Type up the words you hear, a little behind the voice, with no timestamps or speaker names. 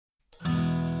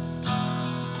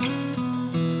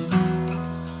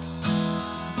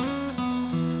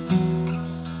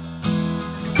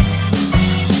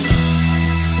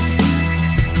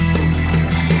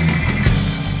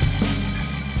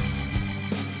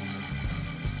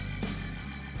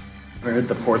We're at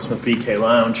the Portsmouth BK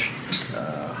Lounge.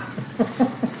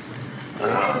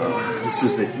 This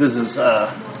is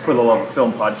For the Love of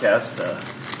Film podcast,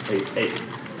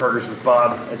 a Burgers with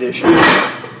Bob edition.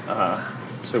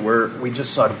 So we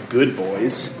just saw Good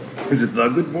Boys. Is it The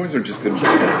Good Boys or just Good Boys?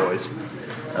 Just Good Boys.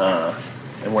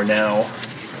 And we're now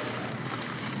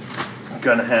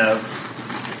gonna have.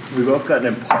 We both got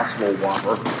an Impossible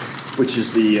Whopper, which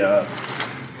is the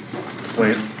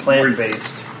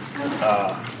plant-based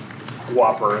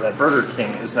Whopper that Burger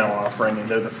King is now offering, and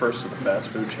they're the first of the fast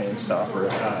food chains to offer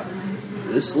it.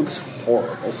 This looks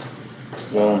horrible.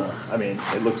 Well, I mean,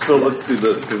 it looks. So let's do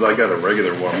this because I got a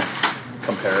regular one.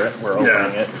 Compare it. We're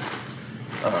opening it.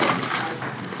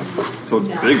 So it's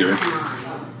bigger.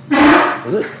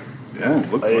 Is it? Yeah, it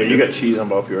looks like you it. got cheese on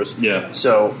both yours. Yeah.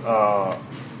 So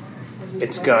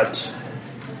it's got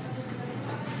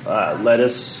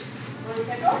lettuce,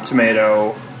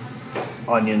 tomato,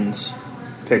 onions,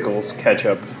 pickles,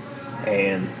 ketchup,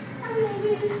 and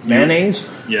mayonnaise.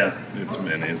 Yeah, it's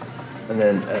mayonnaise. And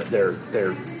then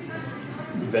they're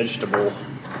vegetable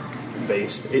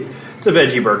based. It's a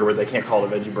veggie burger, but they can't call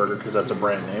it a veggie burger because that's a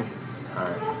brand name. All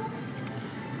right.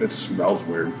 It smells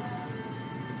weird.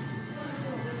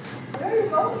 There you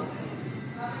go.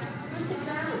 Sit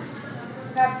down.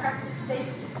 Got practice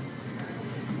safety.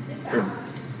 Sit down.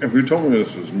 If you told me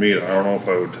this was meat, I don't know if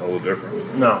I would tell the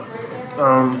difference. No.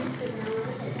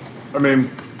 I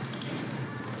mean,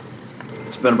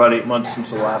 it's been about 8 months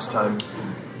since the last time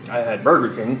I had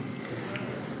Burger King,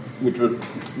 which was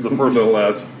the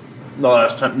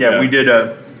last time. Yeah, we did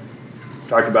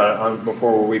talked about it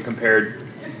before, where we compared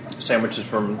sandwiches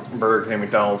from Burger King,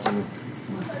 McDonald's, and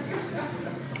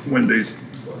Wendy's.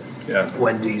 Yeah.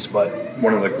 Wendy's, but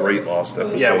One of the great lost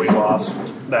episodes. yeah, we lost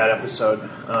that episode.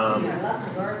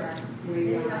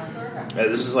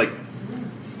 This is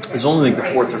it's only like the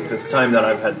fourth or fifth time that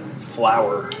I've had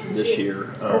flour this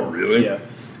year. Oh, really? Yeah.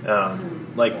 I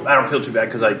don't feel too bad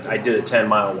because I did a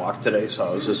 10-mile walk today, so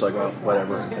I was just like, well,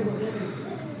 whatever.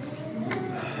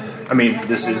 I mean,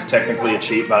 this is technically a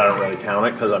cheat, but I don't really count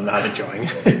it because I'm not enjoying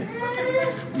it.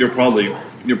 You're probably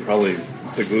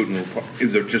the gluten.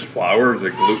 Is it just flour or is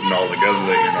it gluten altogether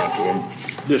that you're not doing?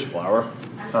 Just flour.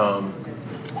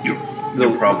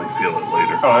 You'll probably feel it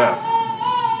later. Oh, yeah.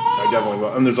 I definitely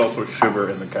will. And there's also sugar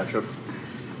in the ketchup.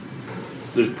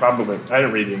 There's probably, I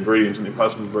didn't read the ingredients in the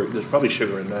Impossible Burger. There's probably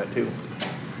sugar in that, too.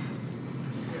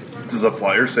 Does the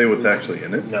flyer say what's actually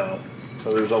in it? No.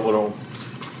 So there's a little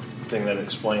thing that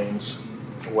explains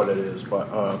what it is. But,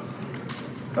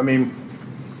 I mean,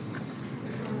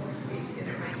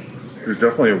 There's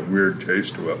definitely a weird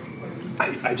taste to it.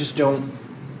 I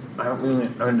don't really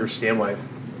understand why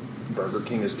Burger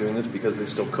King is doing this, because they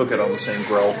still cook it on the same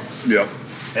grill. Yep.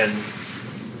 And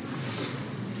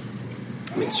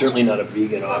it's certainly not a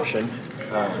vegan option,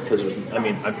 because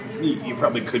you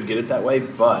probably could get it that way,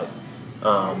 but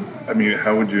I mean,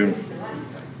 how would you?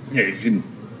 Yeah, you can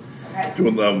do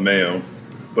it without mayo,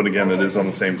 but again, it is on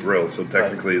the same grill, so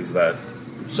technically, is that?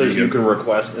 So you can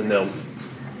request, and they'll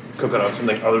cook it on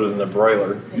something other than the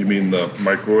broiler. You mean the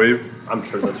microwave? I'm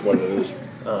sure that's what it is.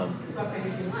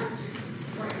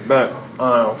 But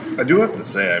I do have to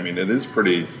say, I mean, it is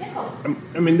pretty.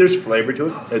 I mean, there's flavor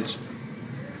to it.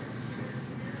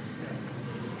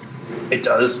 It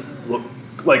does look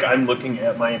like I'm looking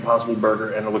at my Impossible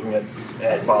Burger and looking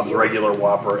at Bob's regular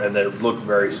Whopper, and they look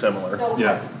very similar.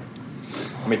 Yeah.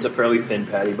 I mean, it's a fairly thin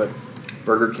patty, but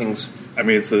Burger King's. I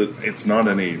mean, it's not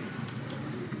any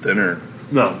thinner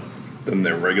No. than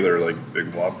their regular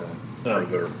Big Whopper or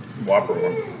their Whopper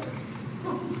one.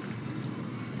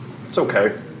 It's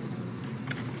okay.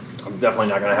 I'm definitely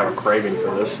not going to have a craving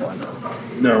for this.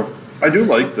 No, I do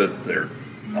like that they're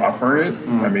offering it.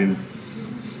 I mean,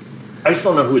 I just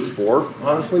don't know who it's for,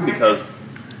 honestly, because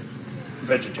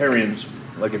vegetarians,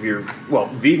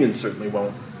 vegans certainly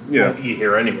won't eat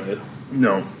here anyway.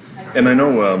 no, and I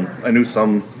know I knew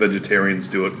some vegetarians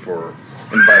do it for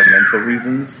environmental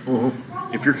reasons.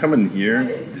 Mm-hmm. If you're coming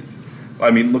here,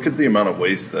 I mean, look at the amount of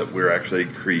waste that we're actually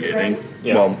creating.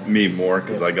 Yeah. Well, me more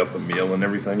because I got the meal and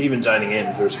everything. Even dining in,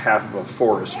 there's half of a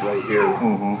forest right here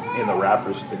in the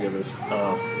wrappers that they give us.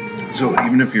 So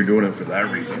even if you're doing it for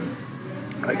that reason,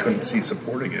 I couldn't see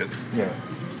supporting it. Yeah.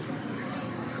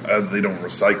 They don't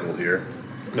recycle here.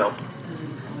 No.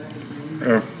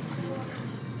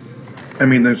 I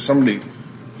mean, there's somebody.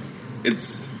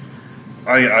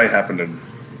 I happened to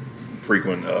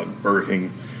frequent Burger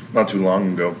King not too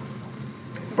long ago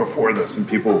before this, and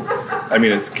people, I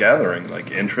mean, it's gathering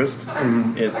interest,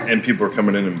 and people are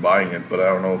coming in and buying it, but I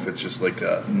don't know if it's just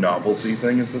a novelty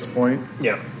thing at this point.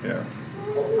 Yeah. Yeah.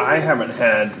 I haven't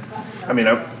had,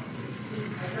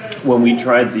 when we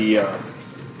tried the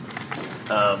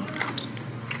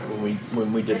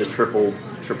when we did the triple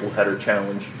header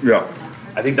challenge, Yeah.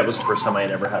 I think that was the first time I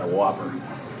had ever had a Whopper.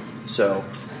 So,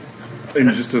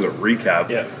 And just as a recap,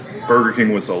 yeah. Burger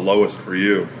King was the lowest for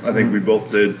you. I think we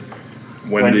both did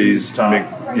Wendy's, top,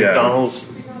 McDonald's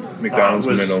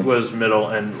middle. was middle,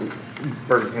 and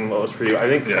Burger King lowest for you. I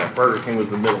think Yeah. Burger King was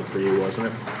the middle for you, wasn't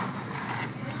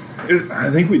it? I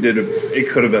think we did. It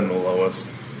could have been the lowest.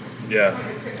 Yeah.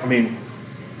 I mean,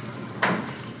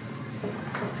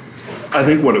 I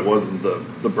think what it was is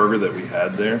the burger that we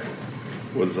had there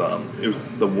was it was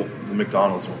the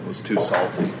McDonald's one was too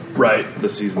salty. right. The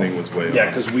seasoning was way Yeah, off.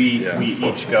 because we Yeah.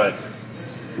 each got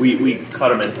we cut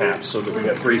them in half, so that we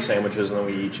got 3 sandwiches, and then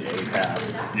we each ate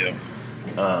half. Yeah.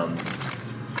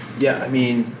 Yeah, I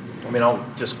mean, I'll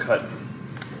just cut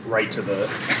right to the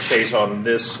chase on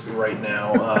this right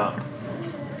now.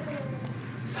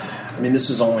 I mean, this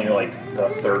is only like the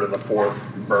 3rd or the 4th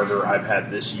burger I've had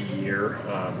this year.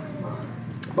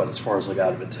 But as far as like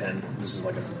out of a 10, this is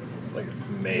like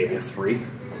maybe a 3.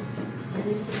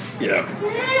 Yeah.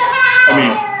 I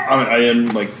mean, I am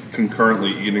like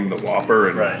concurrently eating the Whopper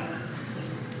and Right.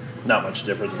 Not much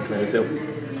difference between the two.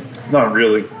 not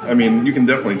really. I mean, you can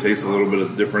definitely taste a little bit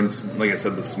of difference. Like I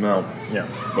said, the smell. Yeah.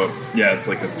 But yeah, it's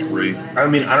like a 3. I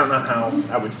mean, I don't know how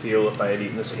I would feel if I had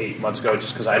eaten this 8 months ago,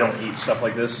 just because I don't eat stuff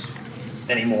like this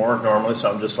anymore normally.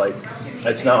 So I'm just like,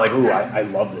 it's not like, ooh, I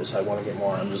love this. I want to get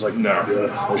more. I'm just like, No.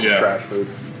 ugh, this is Yeah. trash food.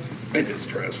 It is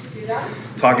trash.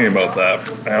 Talking about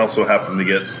that, I also happened to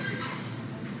get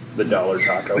The dollar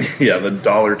taco. the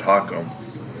dollar taco.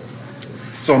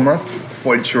 So I'm not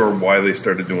quite sure why they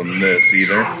started doing this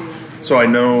either. So I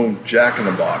know Jack in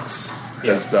the Box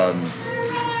has done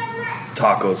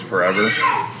tacos forever.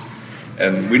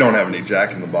 And we don't have any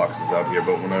Jack in the Boxes out here,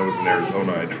 but when I was in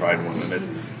Arizona, I tried one, and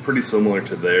it's pretty similar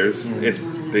to theirs. It's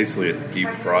basically a deep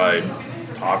fried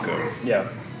taco Yeah.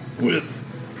 with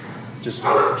Just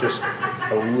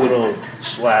a little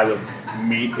slab of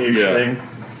meat-ish Yeah. thing.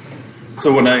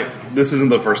 So this isn't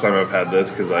the first time I've had this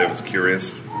because I was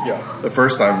curious. Yeah. The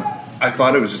first time, I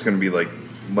thought it was just going to be like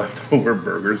leftover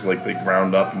burgers, like they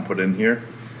ground up and put in here.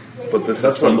 But this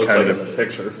That's is what it some looks kind like of in the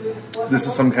picture. this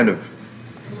is some kind of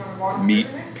meat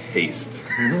paste.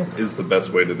 Is the best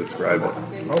way to describe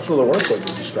it. Also, the worst way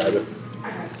to describe it.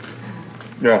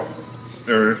 Yeah,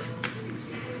 they're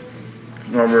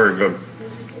not very good.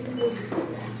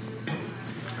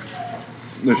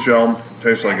 The shell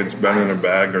tastes like it's been in a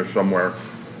bag or somewhere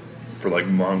for like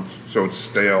months, so it's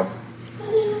stale.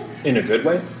 In a good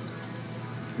way?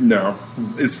 No,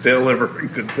 is stale ever a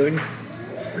good thing?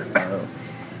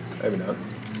 Maybe not.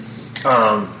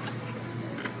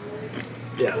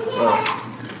 Yeah.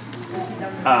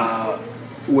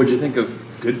 What'd you think of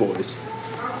Good Boys?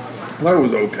 I thought it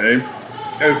was okay.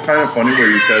 It was kind of funny where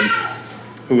you said,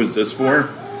 "Who is this for?"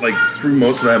 Like through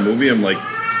most of that movie, I'm like,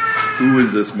 "Who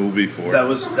is this movie for?" That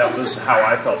was how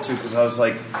I felt too, because I was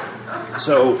like,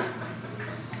 so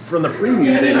from the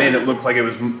preview they made it look like it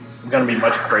was going to be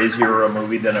much crazier a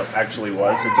movie than it actually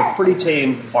was. It's a pretty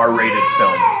tame R-rated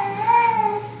film.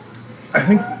 I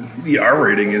think the R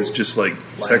rating is just like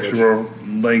sexual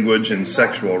language and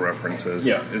sexual references.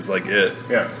 Yeah. Is like it.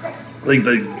 Yeah. Like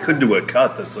they could do a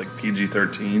cut that's like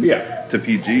PG-13 Yeah. to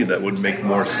PG that would make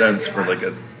more sense for like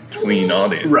a tween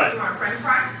audience. Right.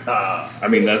 I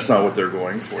mean, that's not what they're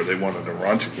going for. They wanted a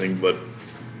raunchy thing, but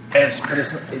And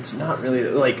it's not really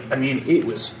like, I mean, it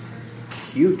was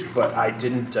cute, but I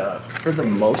didn't for the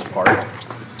most part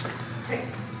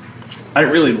I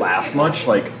didn't really laugh much.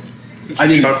 Like I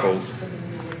didn't chuckles.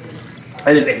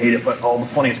 I didn't hate it, but all the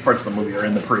funniest parts of the movie are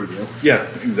in the preview. Yeah,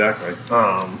 exactly.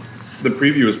 The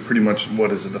preview is pretty much,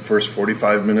 what is it, the first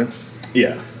 45 minutes?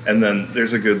 Yeah. And then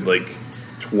there's a good, like,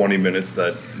 20 minutes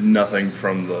that nothing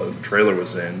from the trailer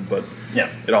was in, but Yeah.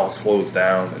 it all slows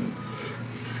down. And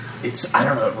It's, I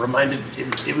don't know,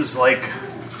 it was like,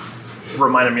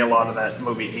 reminded me a lot of that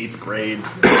movie 8th Grade,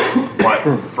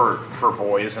 but for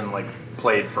boys, and like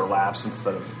played for laughs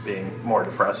instead of being more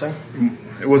depressing.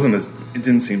 it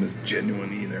didn't seem as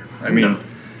genuine either. I mean,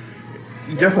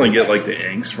 you definitely get, like, the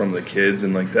angst from the kids,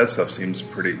 and, like, that stuff seems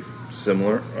pretty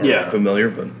similar or familiar,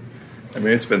 but, I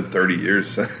mean, it's been 30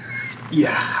 years.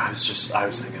 Yeah, I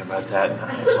was thinking about that, and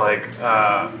I was like,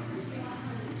 God,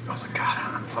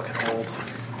 I'm fucking old.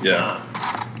 Yeah.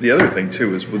 The other thing,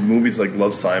 too, is with movies like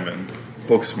Love, Simon,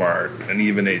 Booksmart, and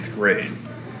even 8th Grade,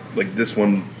 like this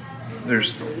one,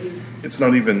 it's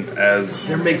not even as...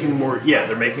 They're making more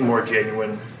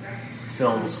genuine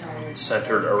films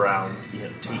centered around,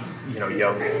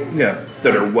 young. Yeah,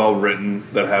 that are well written,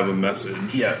 that have a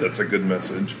message. Yeah. That's a good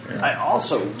message. I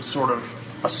also sort of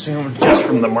assumed just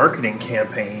from the marketing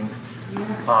campaign,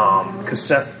 because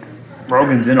Seth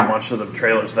Rogen's in a bunch of the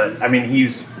trailers. That I mean,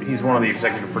 he's one of the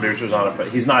executive producers on it, but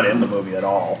he's not in the movie at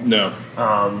all. No.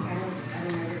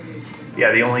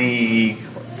 Yeah, the only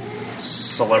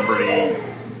celebrity,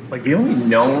 like the only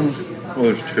known. Well,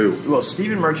 there's two. Well,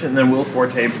 Stephen Merchant and then Will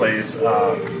Forte plays,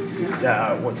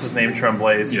 what's his name,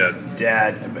 Tremblay's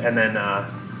dad. And then,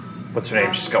 what's her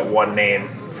name? She's got one name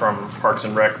from Parks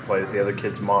and Rec, plays the other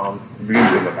kid's mom. It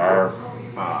begins with an R.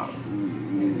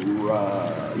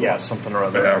 Yeah, something or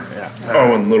other. Yeah.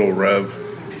 Oh, and Little Rev.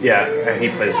 Yeah, and he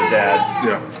plays the dad.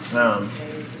 Yeah.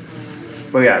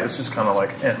 But yeah, it's just kind of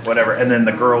like, whatever. And then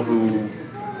the girl the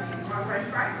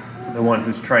one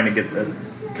who's trying to get the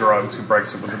drugs, who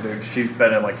breaks up with the dude, she's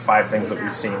been in like 5 things that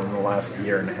we've seen in the last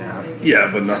year and a half. Yeah,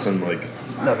 but nothing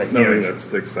huge. That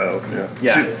sticks out.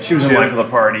 Yeah, she was in Life of the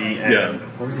Party, and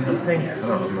what was the other thing? I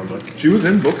don't remember. She was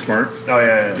in Booksmart. Oh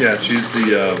yeah. Yeah, she's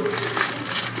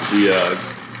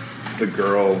the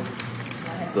girl,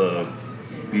 the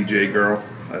BJ girl,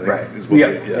 I think. Right. Is what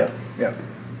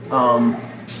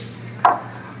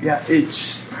Yeah,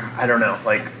 it's, I don't know,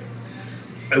 like,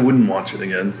 I wouldn't watch it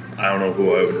again. I don't know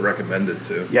who I would recommend it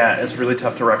to. yeah, it's really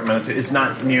tough to recommend it to. It's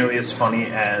not nearly as funny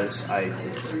as I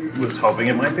was hoping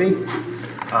it might be.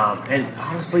 And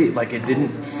honestly, like, it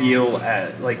didn't feel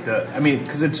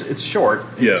because it's short.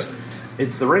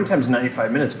 It's the running time's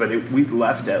 95 minutes, but we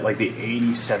left at like the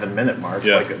 87-minute mark,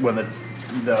 like when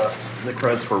the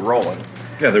credits were rolling.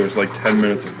 Yeah, there was like 10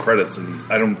 minutes of credits, and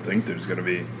I don't think there's going to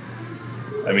be.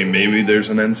 I mean, maybe there's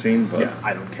an end scene, but yeah,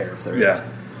 I don't care if there is.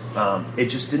 It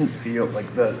just didn't feel like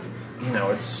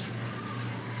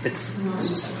it's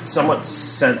somewhat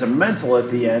sentimental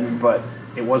at the end, but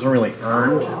it wasn't really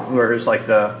earned. Whereas like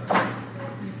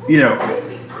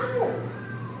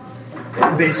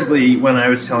basically when I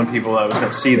was telling people I was going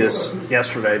to see this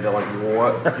yesterday, they're like,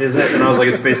 "What is it?" And I was like,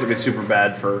 "It's basically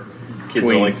Superbad for kids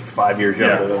who are like 5 years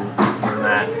younger than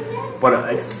that." But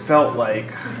I felt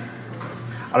like,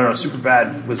 I don't know,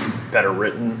 Superbad was better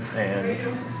written, and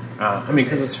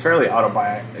because it's fairly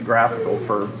autobiographical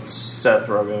for Seth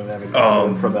Rogen and Evan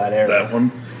Goldberg for that era. That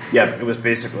one? Yeah, it was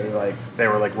basically like, they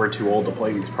were like, we're too old to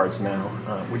play these parts now,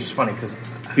 which is funny because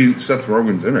Seth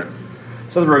Rogen's in it.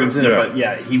 Seth Rogen's in it, but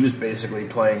yeah, he was basically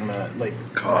playing the, like...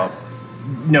 Cop.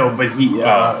 No, but he,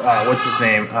 what's his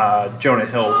name? Jonah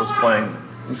Hill was playing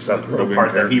Seth the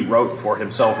part that he wrote for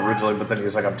himself originally, but then he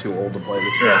was like, I'm too old to play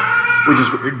this. Which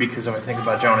is weird because if I think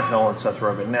about Jonah Hill and Seth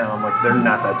Rogen now, I'm like, they're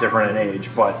not that different in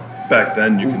age, but back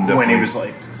then you can definitely... When he was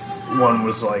like, one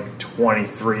was like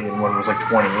 23 and one was like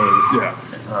 28. Yeah.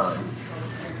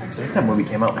 Because I think that movie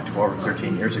came out like 12 or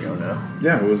 13 years ago now.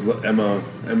 Yeah, it was Emma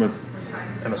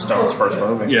Stone's first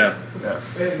movie. Yeah.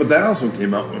 But that also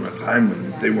came out in a time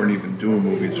when they weren't even doing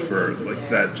movies for like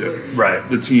that,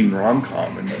 the teen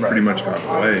rom-com, and pretty much gone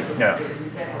away. Yeah.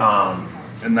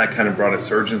 And that kind of brought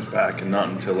Insurgents back, and not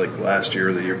until like last year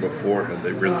or the year before had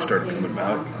they really started coming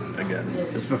back again.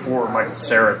 It was before Michael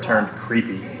Cera turned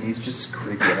creepy. He's just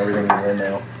creepy in everything he's in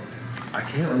now. I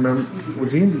can't remember.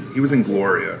 Was he in? He was in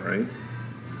Gloria, right?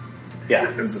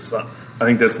 Yeah. As the son. I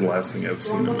think that's the last thing I've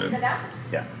seen him in.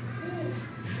 Yeah.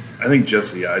 I think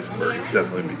Jesse Eisenberg has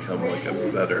definitely become like a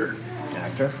better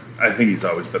actor. I think he's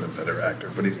always been a better actor,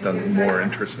 but he's done more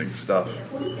interesting stuff.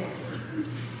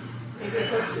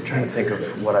 I'm trying to think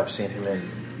of what I've seen him in.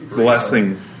 The last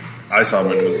thing I saw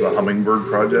him in was the Hummingbird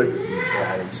Project.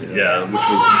 Yeah, I didn't see that. Yeah, which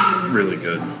was really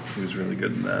good. He was really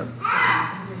good in that.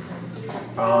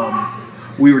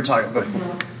 We were talking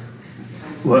before.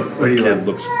 What the kid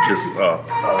looks just the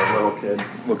little kid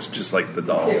looks just like the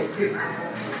doll. Nice.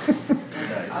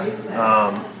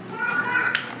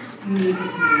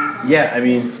 Yeah, I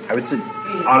mean, I would say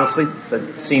honestly, the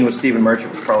scene with Stephen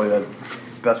Merchant was probably the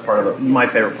best part of my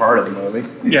favorite part of the movie.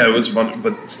 Yeah, it was fun,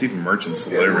 but Stephen Merchant's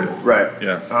hilarious. Right.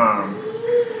 Yeah.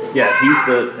 Yeah, he's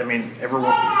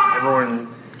everyone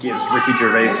gives Ricky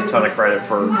Gervais a ton of credit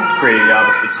for creating the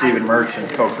Office, but Stephen Merchant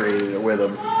co-created it with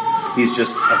him. He's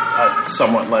just a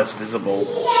somewhat less visible,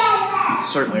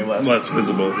 certainly less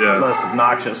visible, yeah, less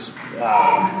obnoxious.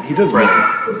 He does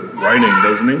writing,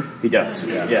 doesn't he? He does,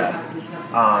 yeah.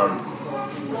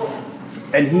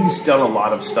 And he's done a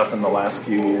lot of stuff in the last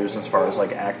few years as far as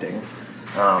like acting.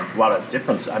 A lot of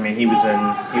difference. I mean, he was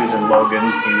in Logan.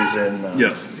 He was in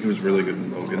he was really good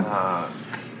in Logan.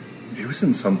 He was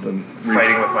in something.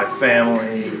 Fighting with My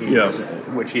Family,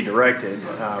 which he directed.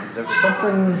 There's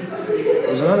something. There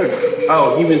was another.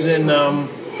 Oh, he was in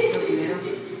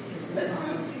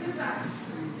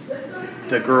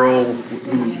the girl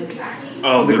who.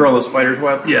 Oh, the girl in the spider's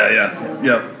web.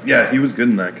 Yeah. He was good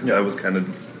in that because I was kind of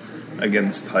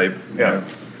against type. Yeah.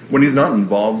 when he's not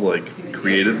involved like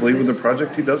creatively with the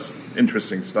project, he does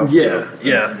interesting stuff.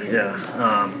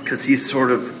 Because he's sort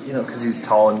of, because he's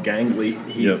tall and gangly.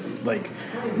 Like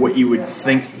what you would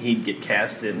think he'd get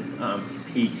cast in.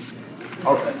 He's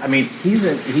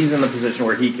in the position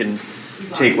where he can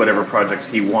take whatever projects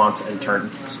he wants and turn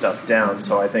stuff down.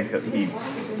 So I think that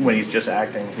when he's just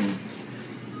acting, he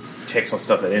takes on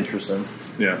stuff that interests him.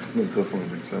 Yeah, that definitely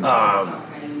makes sense.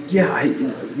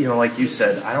 Like you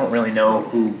said, I don't really know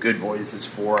who Good Boys is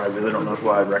for. I really don't know who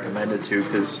I'd recommend it to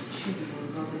because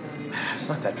it's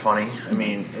not that funny. I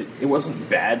mean, it wasn't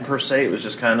bad per se. It was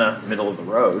just kind of middle of the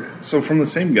road. So from the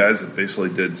same guys that basically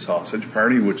did Sausage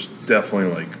Party, which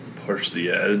definitely like pushed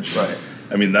the edge. Right.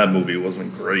 I mean, that movie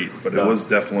wasn't great, but it was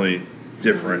definitely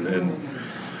different, and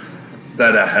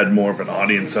that I had more of an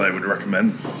audience that I would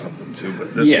recommend something to.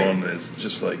 But this one is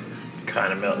just like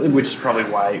kind of, which is probably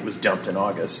why it was dumped in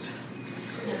August.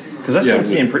 Because I started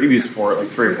seeing previews for it like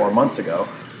 3 or 4 months ago.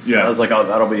 Yeah, I was like, oh,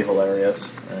 that'll be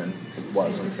hilarious, and it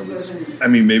wasn't. It was. I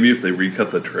mean, maybe if they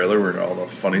recut the trailer where all the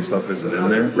funny stuff isn't in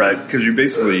there, right? Because you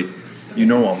basically,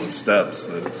 all the steps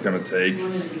that it's going to take.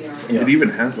 Yeah. It even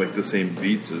has like the same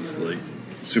beats as like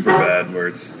Superbad, where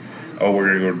it's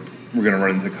we're gonna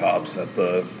run into cops at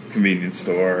the convenience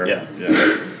store. Yeah.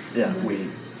 We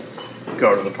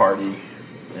go to the party.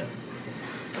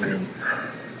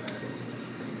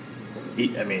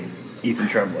 Ethan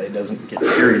Tremblay doesn't get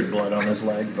period blood on his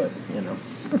leg, but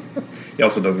he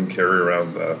also doesn't carry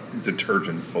around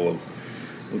detergent full of,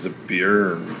 was it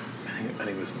beer? Or, I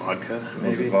think it was vodka. Maybe.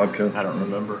 Was it vodka? I don't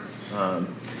remember. I'd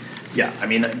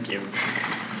give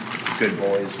Good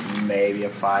Boys maybe a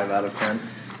 5 out of 10.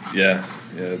 Yeah,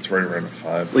 it's right around a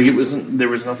 5. Like there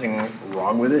was nothing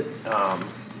wrong with it.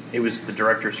 It was the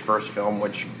director's first film,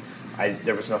 which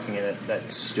there was nothing in it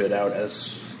that stood out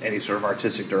as any sort of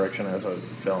artistic direction as a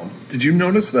film. Did you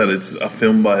notice that it's a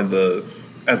film at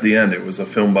the end, it was a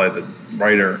film by the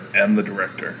writer and the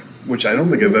director, which I don't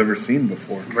think I've ever seen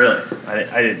before. Really?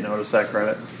 I didn't notice that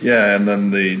credit. Yeah, and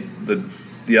then the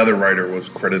other writer was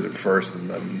credited first and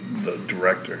then the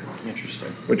director.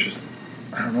 Interesting. Which is,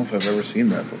 I don't know if I've ever seen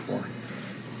that before.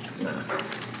 Nah.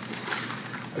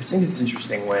 I just think it's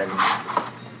interesting when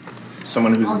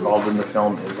someone who's involved in the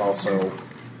film is also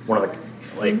one of the,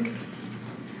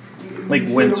 like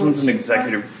when someone's an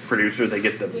executive producer, they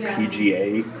get the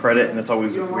PGA credit, and it's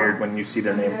always weird when you see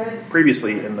their name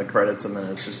previously in the credits, and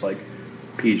then it's just like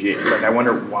PGA. Like, I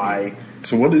wonder why.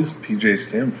 So what does PGA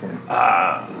stand for?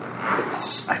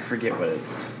 I forget what it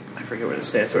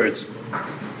stands for.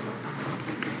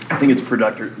 I think it's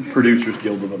Producers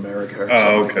Guild of America or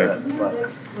something like that.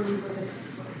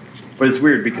 But it's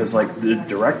weird because like the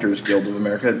Directors Guild of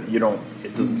America,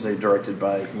 it doesn't say directed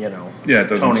by, it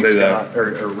doesn't Tony say Scott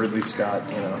that. or Ridley Scott,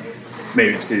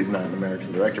 Maybe it's because he's not an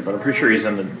American director, but I'm pretty sure he's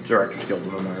in the Directors Guild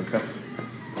of America.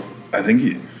 I think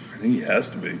he has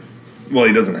to be. Well,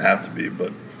 he doesn't have to be,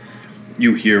 but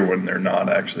you hear when they're not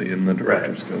actually in the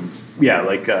Directors Guilds. Yeah,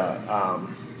 like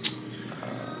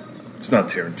it's not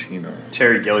Tarantino.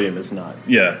 Terry Gilliam is not.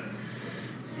 Yeah.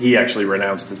 He actually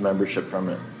renounced his membership from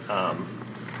it a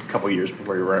couple years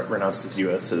before he renounced his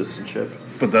U.S. citizenship.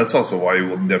 But that's also why he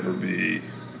will never be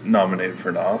nominated for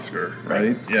an Oscar,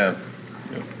 right? Yeah.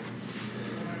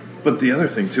 But the other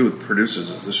thing, too, with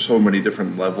producers is there's so many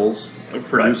different levels of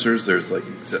producers. Right. There's, like,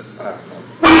 I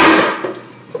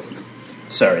don't know.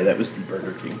 Sorry, that was the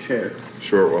Burger King chair.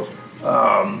 Sure it was.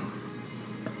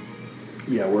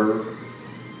 We're...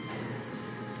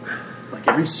 Like,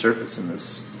 every surface in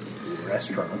this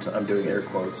restaurant, I'm doing air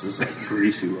quotes, is, like,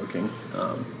 greasy looking.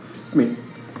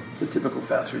 It's a typical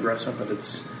fast food restaurant, but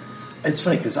it's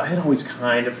funny, because I had always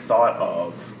kind of thought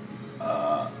of...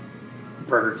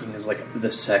 Burger King is like the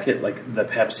second, like the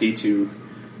Pepsi to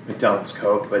McDonald's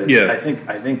Coke, but I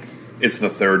think it's the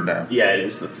third now. Yeah, it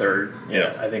is the third.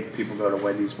 Yeah. I think people go to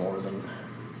Wendy's more than.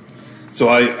 So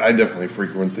I definitely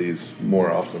frequent these more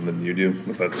often than you do,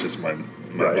 but that's just my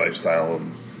lifestyle.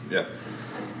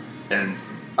 And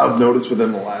I've noticed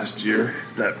within the last year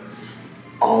that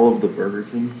all of the Burger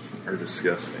Kings are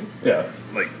disgusting. Yeah,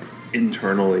 like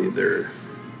internally they're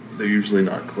usually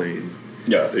not clean.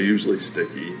 Yeah, they're usually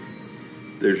sticky.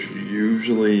 There's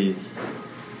usually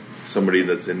somebody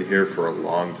that's in here for a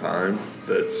long time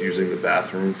that's using the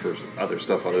bathroom for other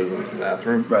stuff other than the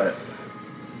bathroom. Right.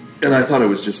 And I thought it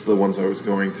was just the ones I was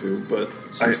going to, but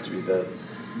it seems to be the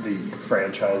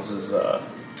franchises.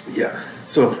 Yeah.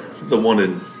 So the one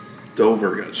in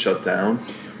Dover got shut down.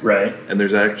 Right. And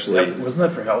there's actually... Wasn't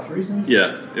that for health reasons?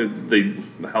 Yeah. The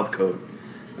health code.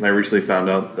 And I recently found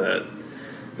out that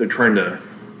they're trying to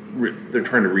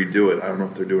redo it. I don't know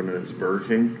if they're doing it as Burger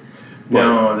King,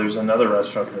 No, there's another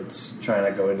restaurant that's trying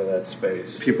to go into that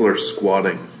space. People are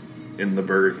squatting in the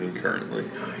Burger King currently.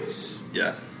 Nice.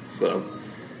 Yeah. So,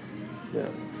 yeah.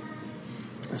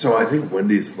 So I think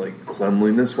Wendy's, like,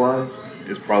 cleanliness-wise,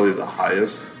 is probably the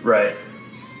highest. Right.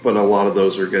 But a lot of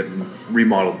those are getting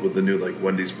remodeled with the new, like,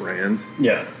 Wendy's brand.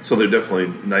 Yeah. So they're definitely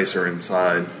nicer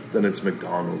inside than it's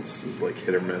McDonald's. Is like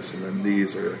hit or miss, and then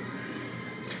these are.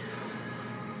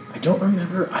 I don't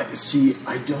remember. I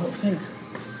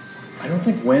don't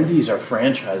think Wendy's are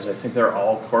franchise. I think they're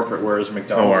all corporate, whereas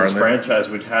McDonald's is franchise,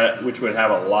 which would have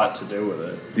a lot to do with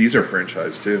it. These are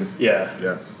franchise too. Yeah.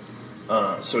 Yeah.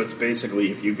 So it's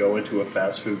basically if you go into a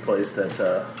fast food place that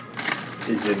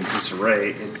is in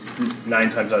disarray, it's 9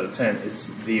 times out of 10, it's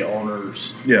the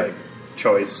owner's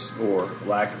choice or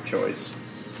lack of choice.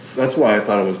 That's why I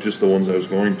thought it was just the ones I was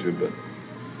going to, but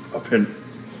I've hit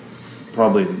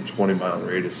probably in 20-mile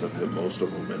radius. I've hit most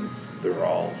of them, and they're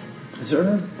all. Is there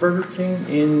a Burger King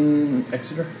in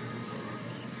Exeter?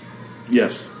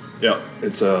 Yes. Yeah.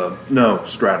 It's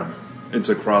Stratham. It's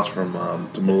across from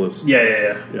Demoulas.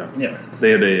 Yeah.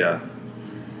 They had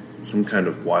some kind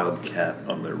of wild cat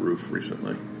on their roof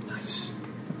recently. Nice.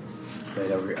 I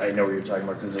know what you're talking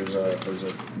about because there's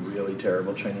a really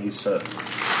terrible Chinese.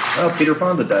 Peter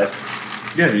Fonda died.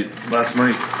 Yeah, last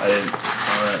night. I didn't.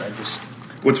 I just.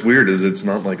 What's weird is it's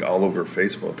not like all over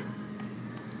Facebook.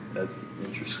 That's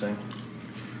interesting.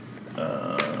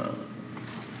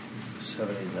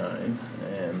 79,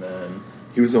 and then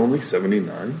he was only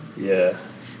 79. Yeah,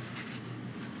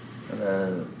 and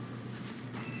then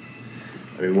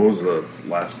I mean, what was the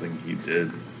last thing he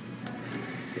did?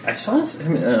 I saw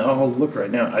him. I'll look right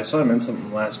now. I saw him in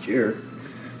something last year.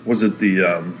 Was it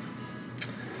the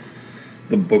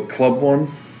book club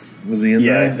one? Was he in that?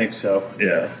 Yeah, I think so.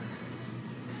 Yeah.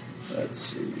 Let's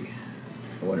see.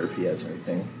 I wonder if he has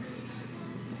anything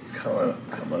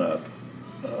coming up.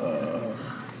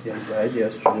 Yeah, he died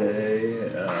yesterday.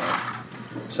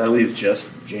 So that leaves just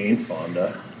Jane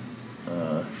Fonda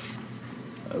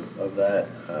of that.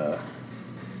 God,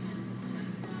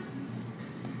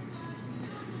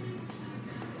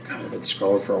 I've been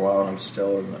scrolling for a while and I'm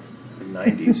still in the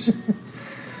 90s.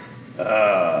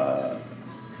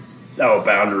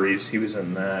 Boundaries. He was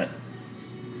in that.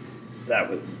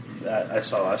 That I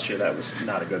saw last year. That was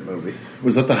not a good movie.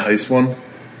 Was that the heist one?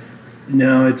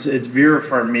 No, it's Vera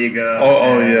Farmiga.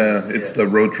 Oh yeah, it's the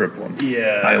road trip one.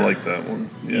 Yeah, I like that one.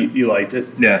 Yeah. You liked it?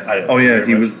 Yeah.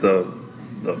 He was the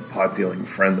pot dealing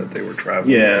friend that they were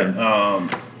traveling to.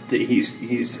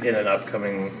 He's in an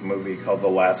upcoming movie called The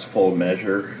Last Full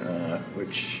Measure,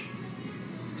 which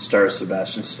stars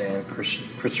Sebastian Stan,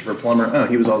 Christopher Plummer. Oh,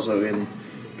 he was also in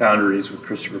Boundaries with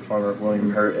Christopher Plummer,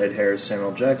 William Hurt, Ed Harris,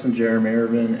 Samuel Jackson, Jeremy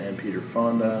Irvin, and Peter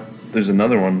Fonda. There's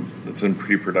another one that's in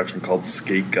pre-production called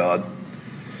Skate God.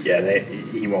 Yeah,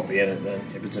 he won't be in it then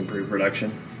if it's in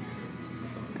pre-production.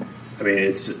 I mean,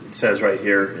 it says right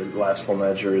here, The Last Full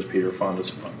Measure is Peter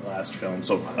Fonda's last film.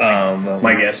 So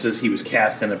my guess is he was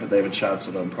cast in it, but they haven't shot,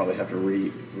 so they'll probably have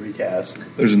to recast.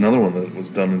 There's another one that was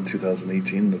done in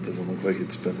 2018 that doesn't look like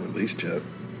it's been released yet.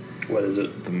 What is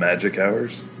it? The Magic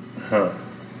Hours. Huh.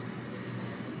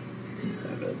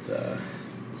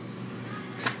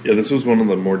 Yeah, this was one of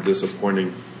the more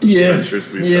disappointing adventures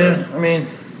we've had. I mean,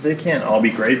 they can't all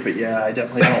be great, but yeah, I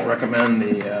definitely don't recommend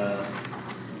the...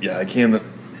 Yeah, I can't...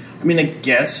 I mean, I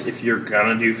guess if you're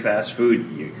gonna do fast food,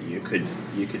 you could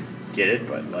get it,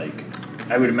 but like,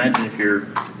 I would imagine if you're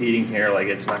eating here, like,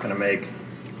 it's not gonna make...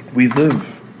 We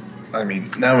live... I mean,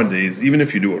 nowadays, even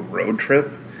if you do a road trip,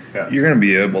 you're gonna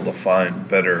be able to find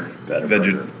better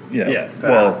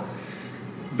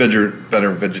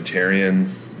vegetarian,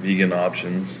 vegan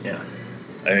options. Yeah.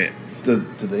 I mean, do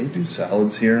they do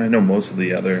salads here? I know most of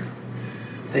the other...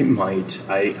 They might.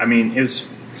 I mean, it was...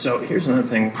 So here's another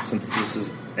thing, since this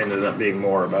has ended up being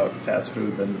more about fast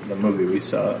food than the movie we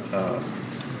saw.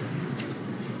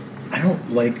 I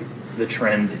don't like the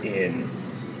trend in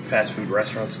fast food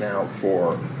restaurants now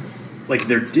for... Like,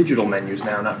 they're digital menus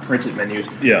now, not printed menus.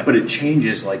 Yeah. But it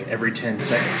changes, like, every 10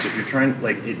 seconds. So if you're trying,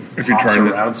 like, so if you're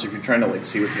trying to, like,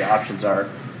 see what the options are.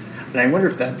 And I wonder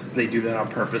if they do that on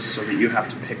purpose so that you have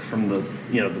to pick from the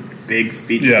big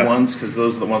featured ones, because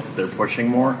those are the ones that they're pushing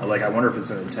more. Like, I wonder if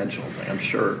it's an intentional thing. I'm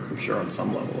sure on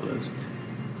some level it is.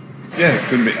 Yeah, it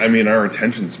could be. I mean, our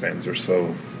attention spans are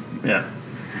so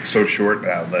short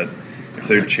now that if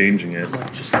they're changing it...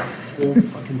 Like, just hold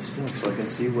fucking still so I can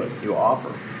see what you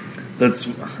offer. That's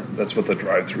what the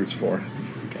drive-thru's for. I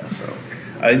guess so.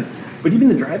 But even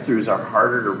the drive-thrus are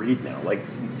harder to read now. Like,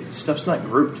 stuff's not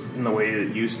grouped in the way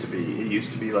it used to be. It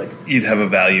used to be like... You'd have a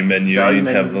value menu. You'd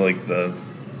have, like, the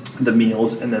the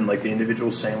meals and then like the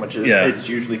individual sandwiches. Yeah. It's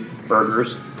usually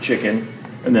burgers, chicken,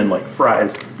 and then like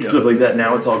fries, stuff like that.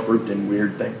 Now it's all grouped in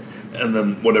weird thing. And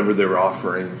then whatever they're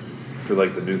offering for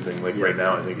like the new thing. Like right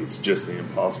now, I think it's just the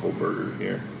Impossible Burger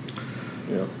here.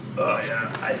 Yeah. Oh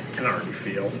yeah, I can already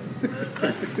feel. You're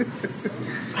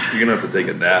gonna have to take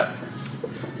a nap.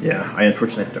 Yeah, I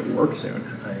unfortunately have to work soon.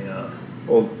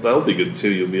 Well, that'll be good too.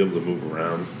 You'll be able to move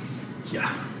around.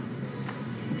 Yeah.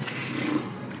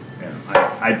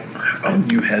 Yeah,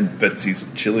 you had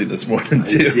Betsy's chili this morning I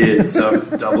too. did, so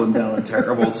I'm doubling down on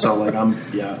terrible. So like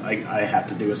I have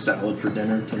to do a salad for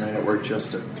dinner tonight at work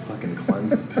just to fucking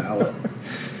cleanse the palate.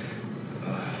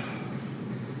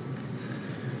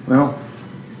 Well,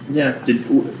 yeah.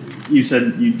 You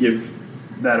said you'd give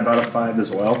that about a 5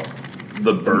 as well?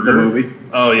 The burger The movie?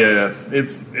 Oh yeah.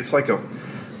 It's like I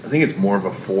think it's more of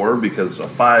a 4 because a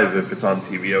 5 if it's on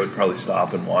TV I would probably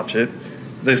stop and watch it.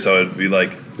 So it'd be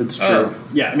like it's true.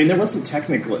 Yeah, I mean there wasn't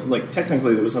technically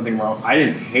there was nothing wrong. I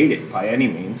didn't hate it by any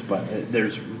means, but there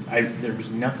was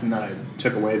nothing that I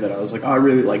took away that I was like, oh, I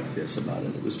really like this about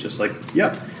it. It was just like,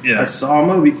 yeah. I saw a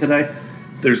movie today.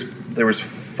 There was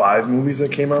 5 movies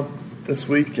that came out this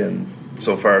week, and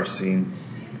so far I've seen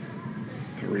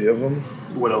 3 of them.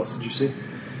 What else did you see?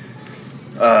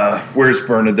 Where's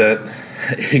Bernadette,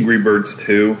 Angry Birds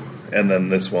 2, and then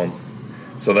this one.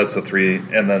 So that's the 3,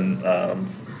 and then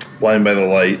Blind by the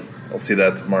Light. I'll see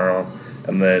that tomorrow,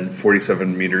 and then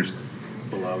 47 Meters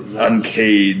Below.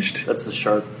 Uncaged. That's the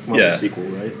shark the sequel,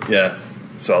 right? Yeah.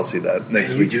 So I'll see that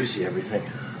next You week. do see everything.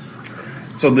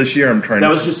 So this year I'm trying That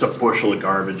to... was just a bushel of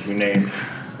garbage you named.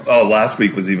 Oh, last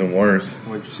week was even worse.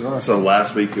 What did you see last So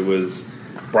last week it was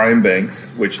Brian Banks,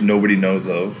 which nobody knows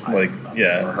of.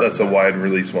 That's a wide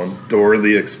release one. Dora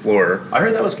the Explorer. I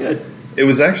heard that was good. It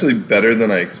was actually better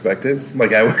than I expected.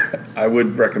 Like I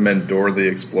would recommend Dora the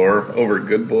Explorer over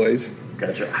Good Boys.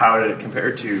 Gotcha. How did it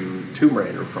compare to Tomb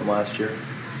Raider from last year?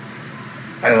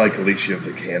 I like Alicia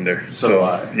Vikander, So do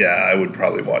I. Yeah, I would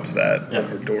probably watch that Yeah.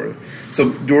 over Dora. So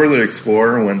Dora the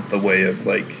Explorer went the way of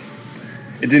like,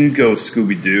 it didn't go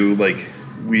Scooby Doo like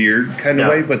weird kind of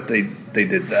way, but they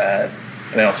did that.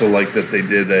 And I also like that they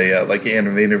did a like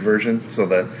animated version, so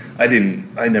that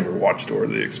I never watched Dora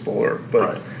the Explorer,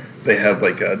 but they had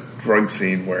like a drug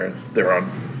scene where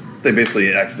they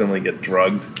basically accidentally get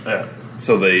drugged. Yeah.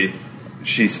 So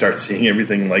she starts seeing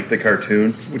everything like the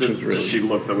cartoon, which was really... Does she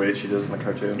look the way she does in the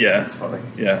cartoon? Yeah. That's funny.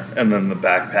 Yeah, and then the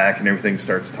backpack and everything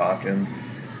starts talking.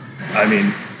 I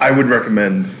mean, I would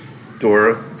recommend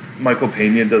Dora. Michael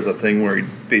Pena does a thing where he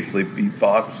basically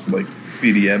beatbox, like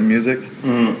BDM music,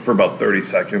 for about 30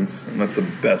 seconds, and that's the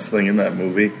best thing in that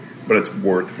movie, but it's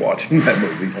worth watching that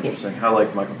movie for. Interesting. I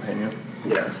like Michael Pena.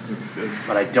 Yeah, it's good.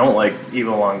 But I don't like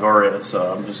Eva Longoria,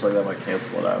 so I'm just like, that might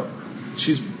cancel it out.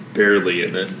 She's barely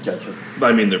in it. Gotcha.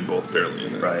 I mean, they're both barely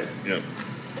in it. Right. Yeah.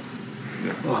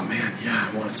 Oh, man, yeah,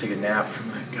 I want to take a nap from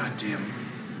that goddamn...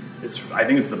 I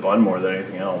think it's the bun more than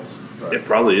anything else. But. It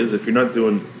probably is. If you're not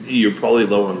doing... You're probably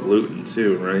low on gluten,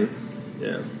 too, right?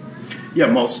 Yeah. Yeah,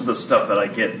 most of the stuff that I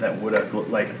get that would have,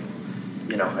 like,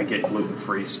 I get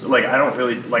gluten-free. Like, I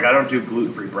don't do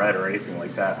gluten-free bread or anything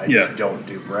like that. I just don't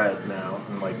do bread now.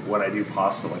 And, like, when I do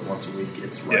pasta, like, once a week,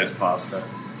 it's rice pasta.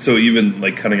 So even,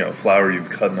 like, cutting out flour, you've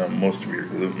cut out most of your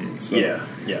gluten. So. Yeah.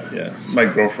 So my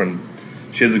girlfriend,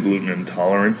 she has a gluten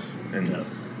intolerance, and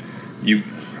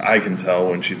I can tell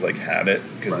when she's, like, had it,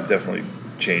 because it definitely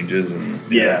changes. And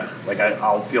like,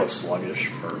 I'll feel sluggish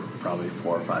for probably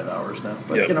 4 or 5 hours now.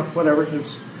 But, whatever.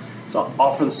 It's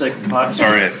all for the sake of the podcast.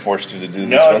 Sorry I forced you to do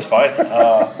this. No, it's fine.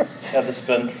 This has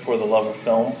been For the Love of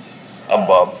Film. I'm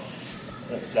Bob.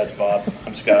 That's Bob.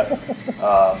 I'm Scott.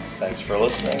 Thanks for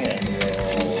listening,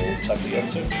 and we'll talk again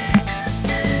soon.